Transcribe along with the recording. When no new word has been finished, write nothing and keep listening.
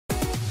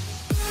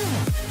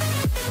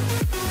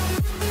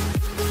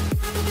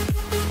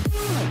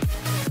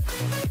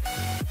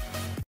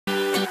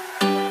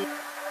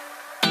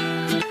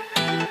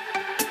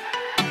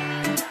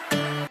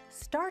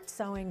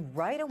sewing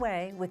right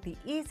away with the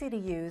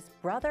easy-to-use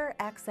Brother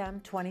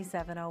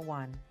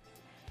XM2701.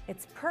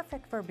 It's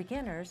perfect for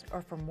beginners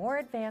or for more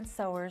advanced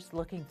sewers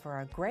looking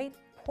for a great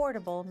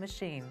portable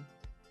machine.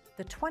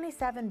 The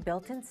 27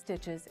 built-in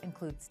stitches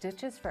include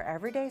stitches for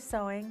everyday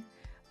sewing,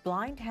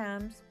 blind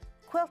hems,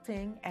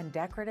 quilting, and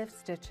decorative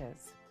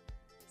stitches.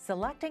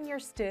 Selecting your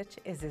stitch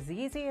is as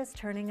easy as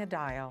turning a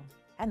dial,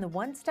 and the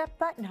one-step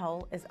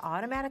buttonhole is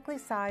automatically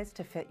sized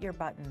to fit your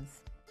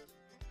buttons.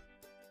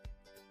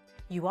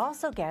 You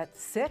also get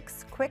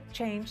 6 quick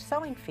change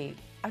sewing feet,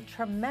 a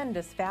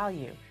tremendous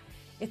value.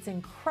 It's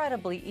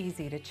incredibly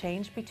easy to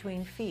change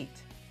between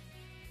feet.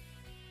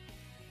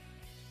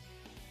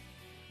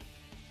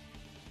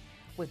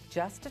 With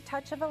just a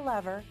touch of a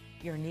lever,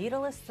 your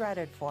needle is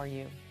threaded for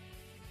you.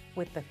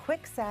 With the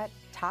quick set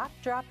top,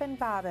 drop, and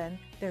bobbin,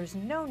 there's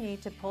no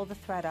need to pull the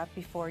thread up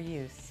before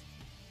use.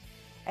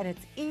 And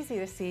it's easy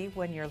to see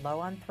when you're low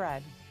on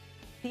thread.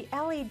 The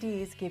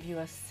LEDs give you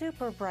a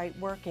super bright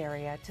work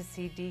area to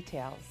see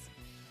details.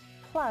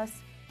 Plus,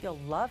 you'll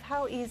love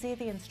how easy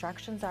the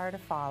instructions are to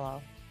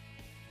follow.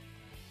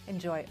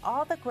 Enjoy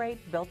all the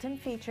great built-in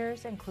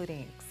features,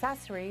 including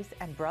accessories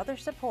and Brother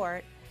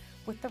support,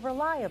 with the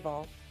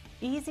reliable,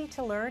 easy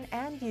to learn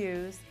and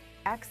use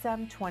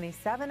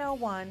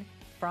XM2701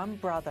 from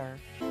Brother.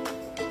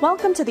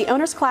 Welcome to the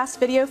owner's class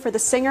video for the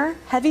Singer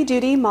Heavy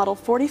Duty Model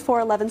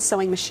 4411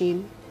 sewing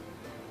machine.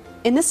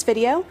 In this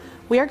video,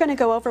 we are going to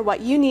go over what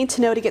you need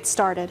to know to get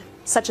started,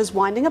 such as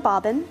winding a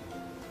bobbin,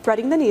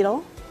 threading the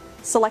needle,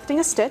 selecting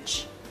a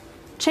stitch,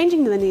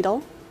 changing the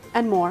needle,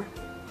 and more.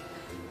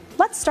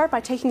 Let's start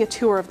by taking a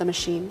tour of the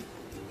machine.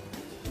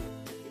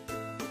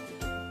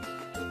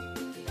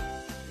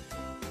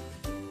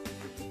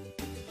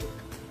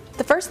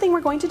 The first thing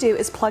we're going to do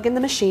is plug in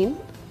the machine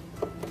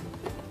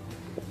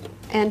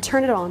and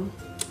turn it on.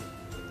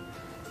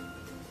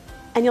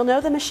 And you'll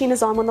know the machine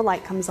is on when the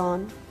light comes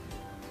on.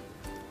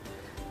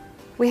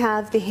 We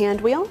have the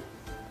hand wheel,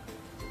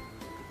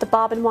 the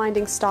bobbin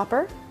winding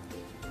stopper,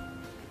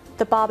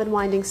 the bobbin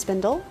winding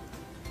spindle,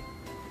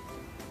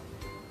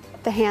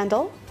 the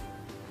handle,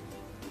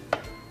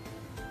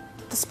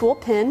 the spool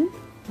pin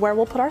where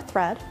we'll put our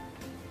thread,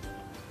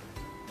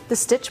 the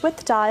stitch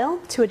width dial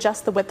to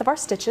adjust the width of our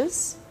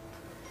stitches,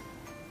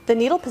 the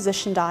needle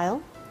position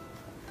dial,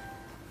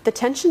 the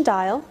tension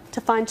dial to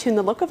fine-tune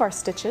the look of our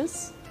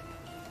stitches,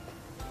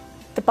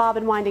 the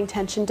bobbin winding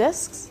tension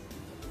discs,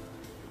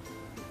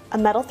 a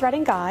metal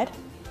threading guide,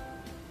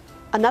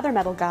 another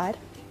metal guide,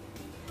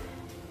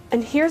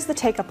 and here's the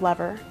take-up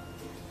lever.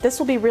 This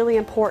will be really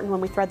important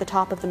when we thread the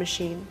top of the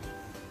machine.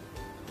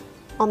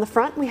 On the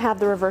front we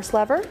have the reverse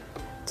lever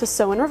to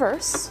sew in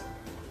reverse,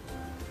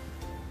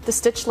 the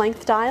stitch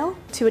length dial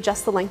to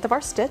adjust the length of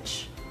our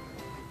stitch,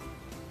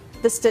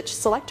 the stitch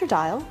selector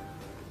dial,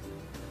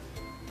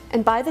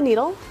 and by the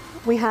needle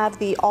we have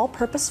the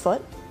all-purpose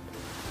foot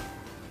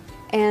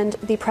and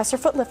the presser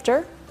foot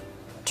lifter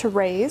to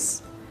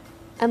raise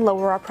and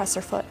lower our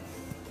presser foot.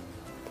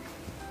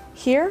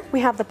 Here we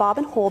have the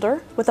bobbin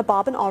holder with a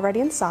bobbin already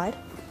inside,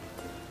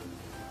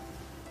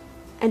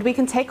 and we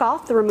can take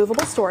off the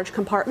removable storage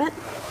compartment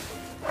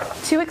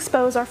to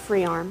expose our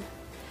free arm.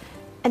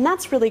 And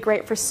that's really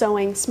great for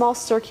sewing small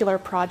circular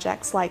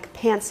projects like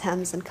pants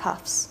hems and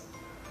cuffs.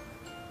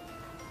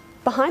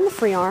 Behind the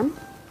free arm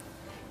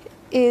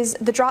is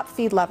the drop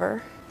feed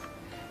lever.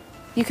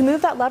 You can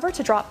move that lever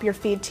to drop your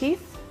feed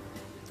teeth,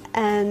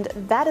 and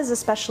that is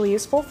especially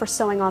useful for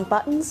sewing on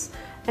buttons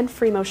and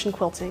free motion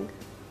quilting.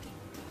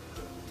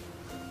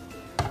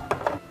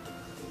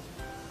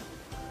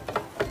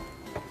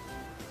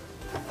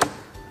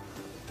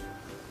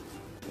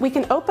 We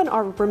can open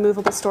our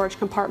removable storage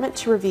compartment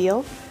to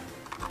reveal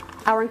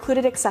our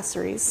included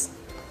accessories.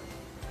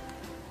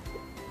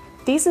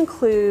 These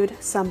include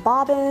some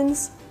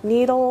bobbins,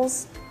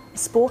 needles, a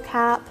spool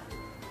cap,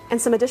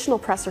 and some additional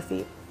presser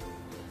feet.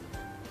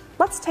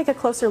 Let's take a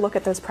closer look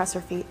at those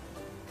presser feet.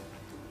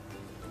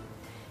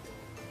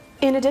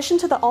 In addition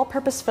to the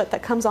all-purpose foot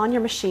that comes on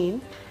your machine,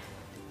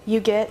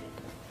 you get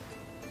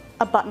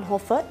a buttonhole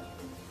foot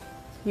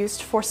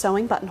used for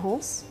sewing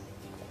buttonholes,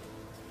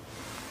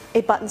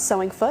 a button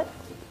sewing foot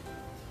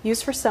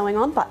used for sewing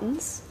on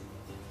buttons,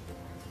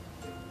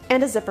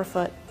 and a zipper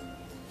foot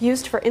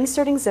used for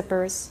inserting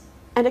zippers,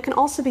 and it can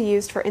also be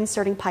used for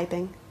inserting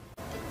piping.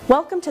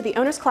 Welcome to the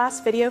owner's class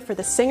video for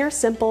the Singer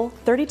Simple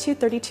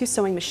 3232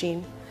 sewing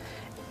machine.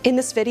 In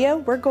this video,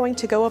 we're going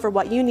to go over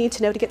what you need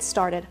to know to get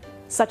started,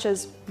 such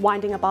as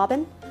winding a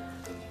bobbin,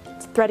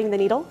 threading the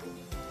needle,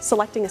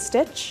 selecting a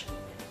stitch,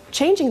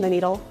 changing the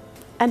needle,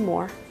 and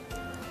more.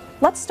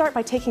 Let's start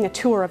by taking a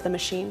tour of the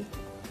machine.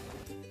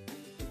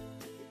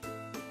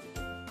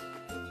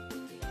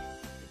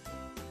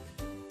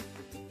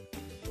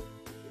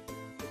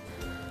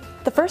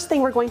 The first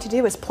thing we're going to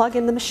do is plug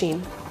in the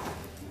machine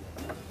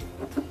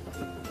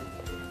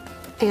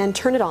and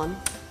turn it on.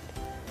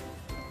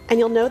 And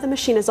you'll know the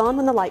machine is on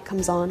when the light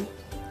comes on.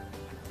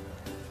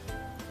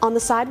 On the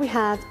side we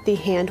have the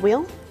hand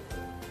wheel.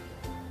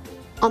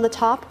 On the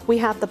top we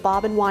have the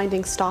bobbin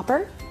winding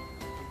stopper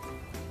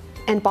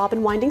and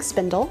bobbin winding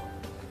spindle.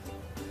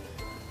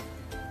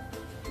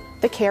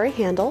 carry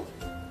handle,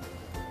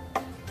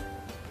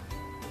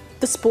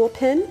 the spool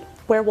pin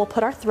where we'll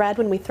put our thread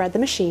when we thread the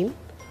machine,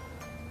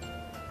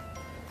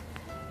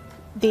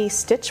 the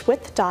stitch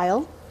width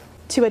dial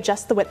to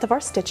adjust the width of our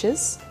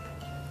stitches,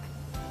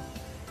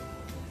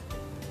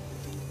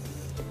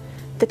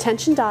 the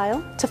tension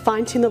dial to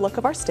fine-tune the look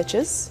of our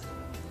stitches,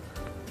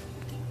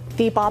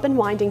 the bobbin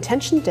winding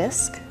tension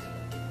disc,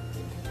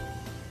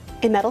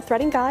 a metal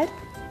threading guide,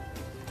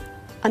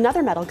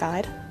 another metal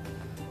guide,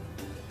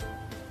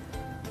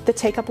 the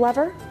take-up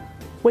lever,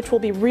 which will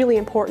be really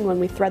important when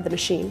we thread the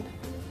machine.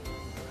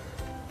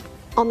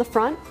 On the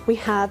front, we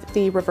have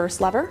the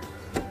reverse lever,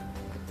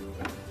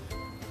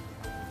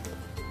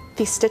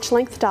 the stitch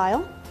length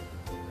dial,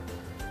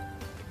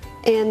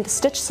 and the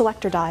stitch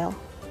selector dial.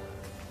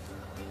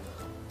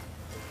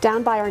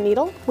 Down by our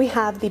needle, we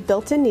have the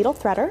built-in needle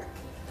threader,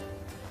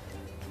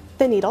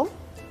 the needle,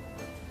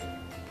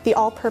 the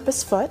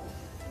all-purpose foot,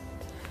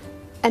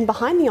 and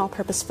behind the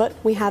all-purpose foot,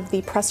 we have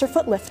the presser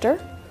foot lifter,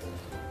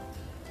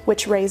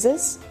 which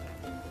raises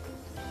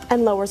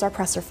and lowers our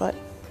presser foot.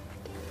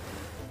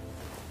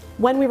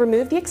 When we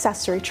remove the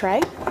accessory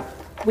tray,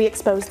 we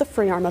expose the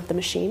free arm of the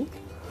machine.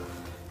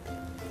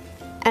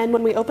 And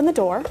when we open the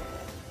door,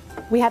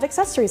 we have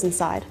accessories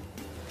inside.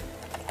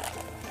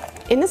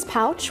 In this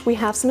pouch, we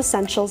have some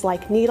essentials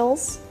like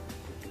needles,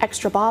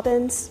 extra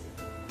bobbins,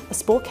 a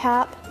spool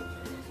cap,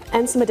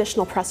 and some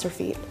additional presser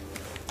feet,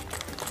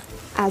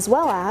 as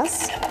well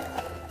as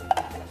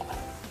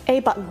a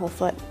buttonhole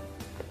foot.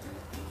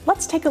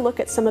 Let's take a look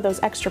at some of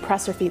those extra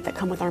presser feet that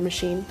come with our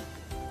machine.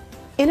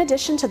 In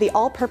addition to the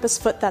all-purpose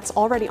foot that's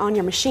already on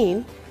your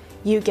machine,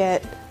 you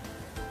get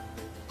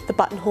the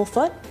buttonhole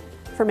foot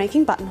for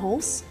making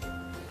buttonholes,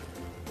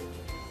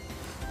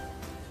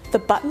 the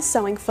button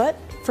sewing foot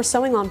for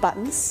sewing on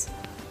buttons,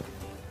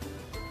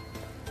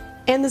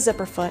 and the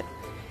zipper foot,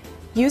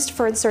 used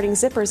for inserting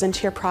zippers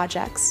into your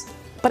projects,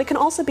 but it can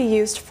also be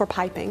used for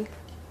piping.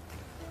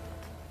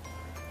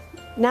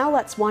 Now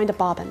let's wind a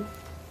bobbin.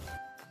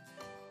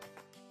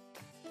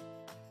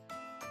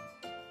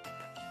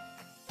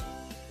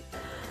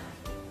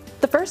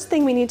 The first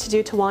thing we need to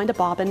do to wind a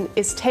bobbin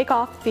is take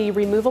off the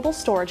removable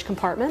storage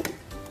compartment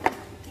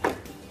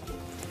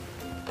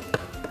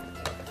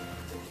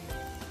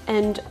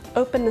and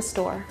open the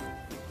store.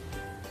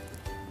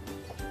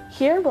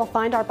 Here we'll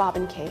find our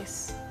bobbin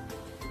case.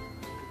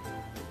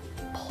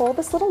 Pull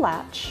this little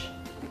latch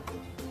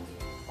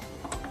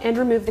and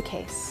remove the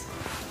case.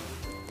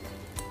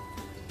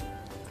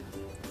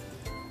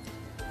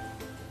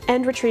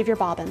 And retrieve your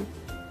bobbin.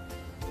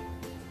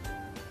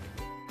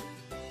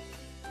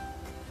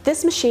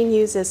 This machine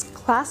uses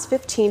Class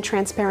 15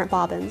 transparent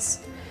bobbins.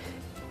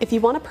 If you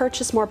want to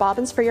purchase more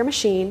bobbins for your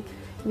machine,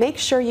 make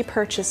sure you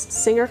purchase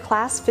Singer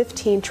Class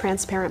 15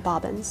 transparent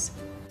bobbins.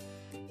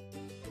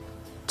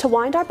 To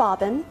wind our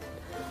bobbin,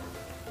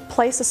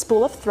 place a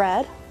spool of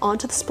thread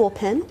onto the spool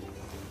pin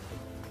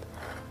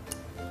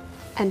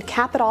and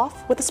cap it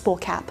off with a spool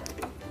cap.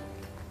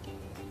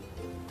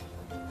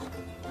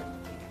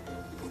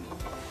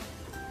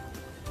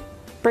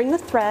 Bring the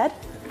thread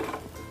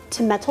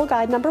to metal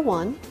guide number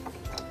 1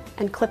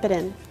 and clip it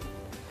in.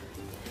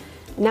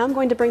 Now I'm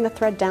going to bring the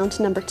thread down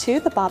to number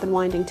 2, the bobbin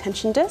winding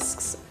tension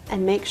discs,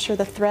 and make sure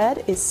the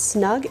thread is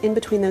snug in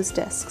between those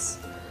discs.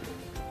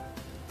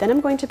 Then I'm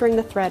going to bring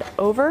the thread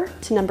over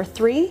to number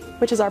 3,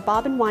 which is our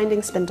bobbin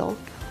winding spindle.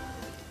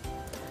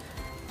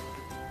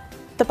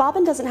 The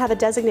bobbin doesn't have a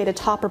designated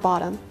top or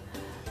bottom,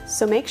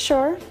 so make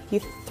sure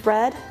you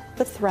thread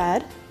the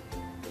thread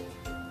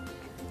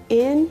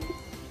in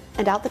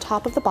and out the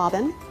top of the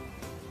bobbin.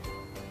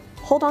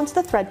 Hold on to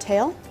the thread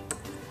tail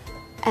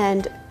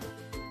and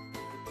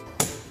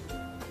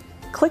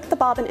click the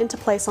bobbin into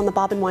place on the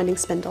bobbin winding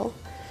spindle.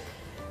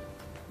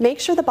 Make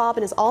sure the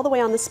bobbin is all the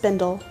way on the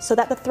spindle so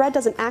that the thread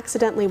doesn't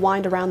accidentally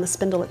wind around the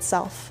spindle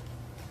itself.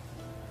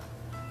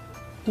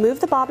 Move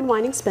the bobbin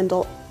winding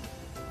spindle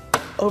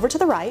over to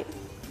the right,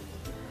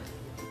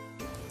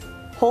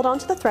 hold on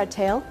to the thread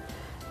tail,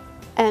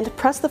 and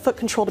press the foot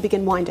control to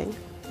begin winding.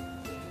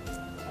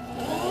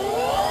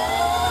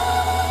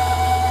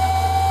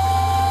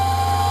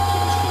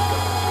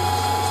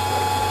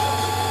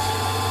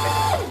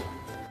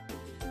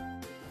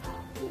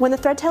 When the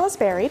thread tail is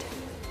buried,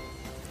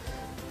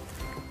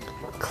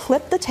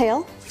 clip the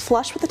tail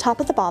flush with the top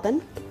of the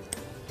bobbin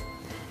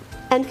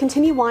and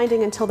continue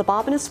winding until the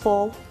bobbin is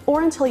full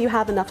or until you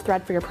have enough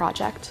thread for your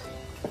project.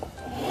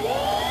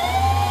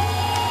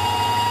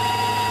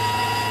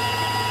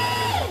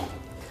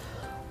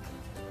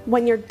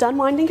 When you're done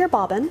winding your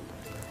bobbin,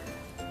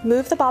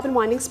 move the bobbin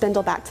winding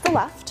spindle back to the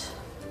left,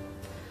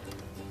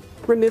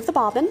 remove the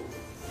bobbin,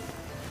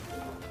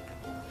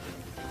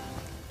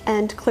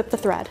 and clip the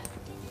thread.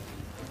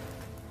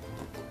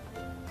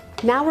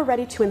 Now we're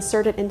ready to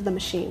insert it into the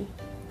machine.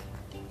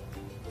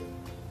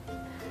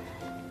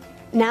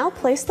 Now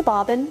place the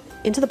bobbin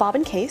into the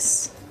bobbin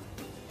case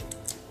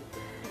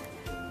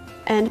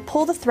and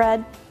pull the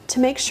thread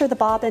to make sure the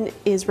bobbin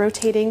is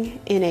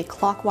rotating in a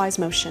clockwise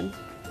motion.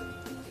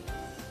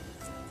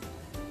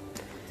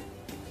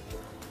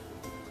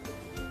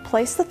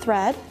 place the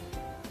thread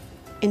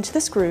into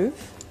this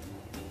groove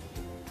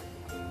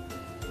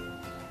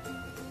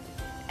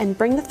and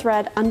bring the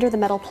thread under the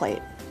metal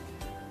plate.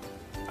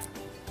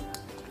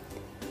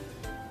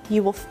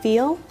 You will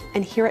feel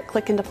and hear it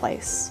click into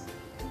place.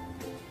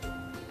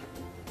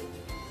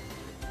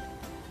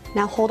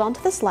 Now hold on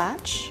to this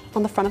latch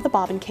on the front of the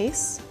bobbin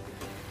case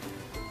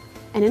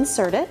and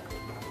insert it,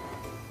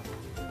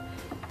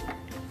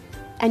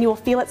 and you will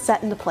feel it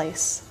set into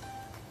place.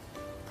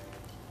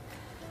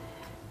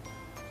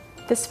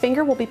 This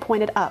finger will be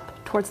pointed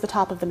up towards the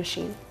top of the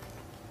machine.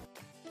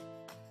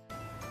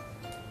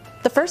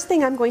 The first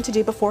thing I'm going to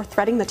do before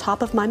threading the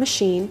top of my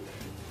machine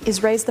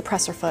is raise the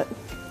presser foot.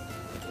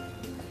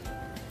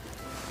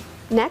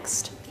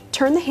 Next,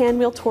 turn the hand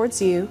wheel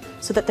towards you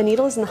so that the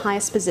needle is in the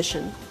highest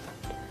position.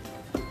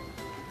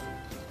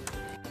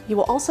 You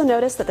will also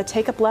notice that the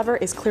take-up lever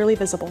is clearly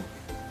visible.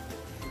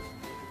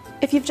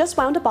 If you've just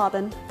wound a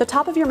bobbin, the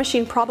top of your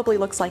machine probably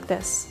looks like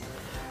this.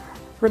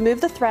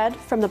 Remove the thread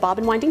from the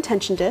bobbin winding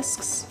tension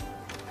discs.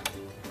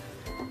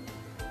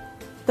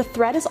 The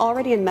thread is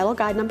already in metal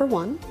guide number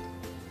 1.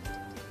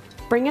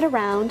 Bring it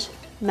around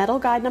metal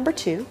guide number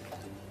 2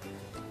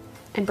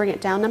 and bring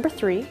it down number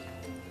 3.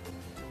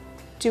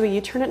 Do a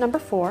U-turn at number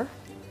 4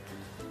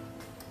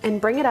 and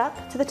bring it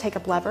up to the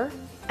take-up lever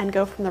and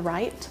go from the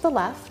right to the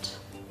left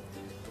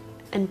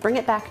and bring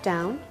it back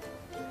down.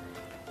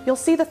 You'll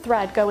see the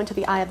thread go into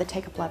the eye of the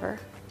take-up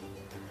lever.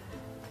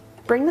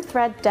 Bring the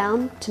thread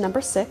down to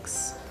number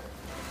 6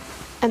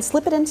 and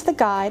slip it into the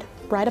guide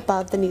right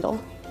above the needle.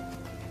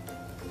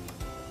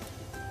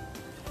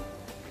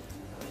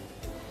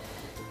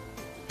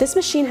 This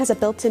machine has a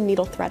built-in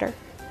needle threader.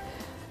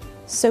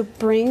 So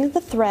bring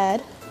the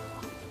thread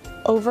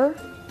over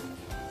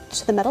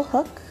to the metal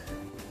hook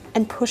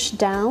and push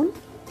down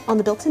on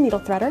the built-in needle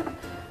threader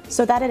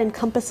so that it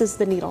encompasses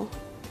the needle.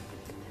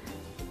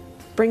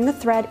 Bring the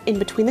thread in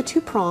between the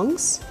 2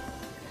 prongs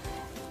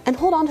and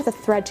hold on to the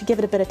thread to give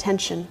it a bit of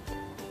tension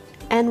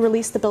and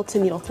release the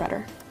built-in needle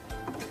threader.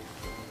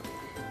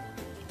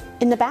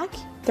 In the back,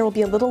 there will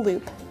be a little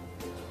loop.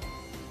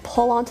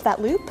 Pull onto that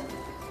loop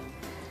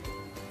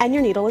and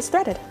your needle is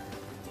threaded.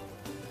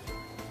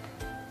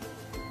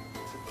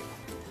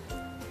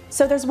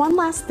 So there's one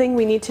last thing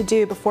we need to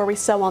do before we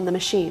sew on the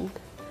machine.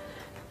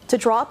 To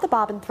draw up the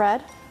bobbin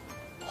thread,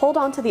 hold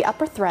on to the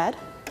upper thread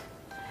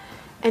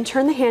and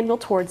turn the hand wheel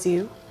towards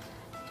you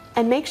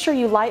and make sure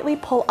you lightly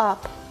pull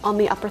up on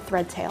the upper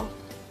thread tail.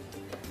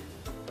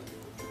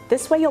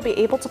 This way you'll be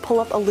able to pull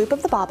up a loop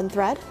of the bobbin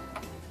thread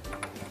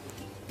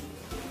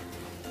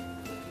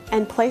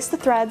and place the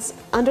threads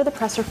under the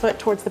presser foot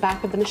towards the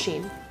back of the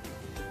machine.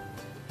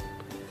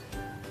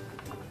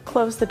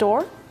 Close the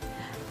door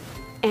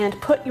and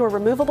put your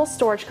removable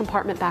storage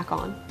compartment back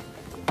on.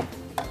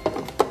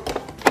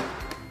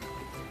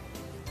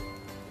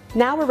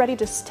 Now we're ready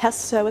to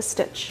test sew a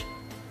stitch.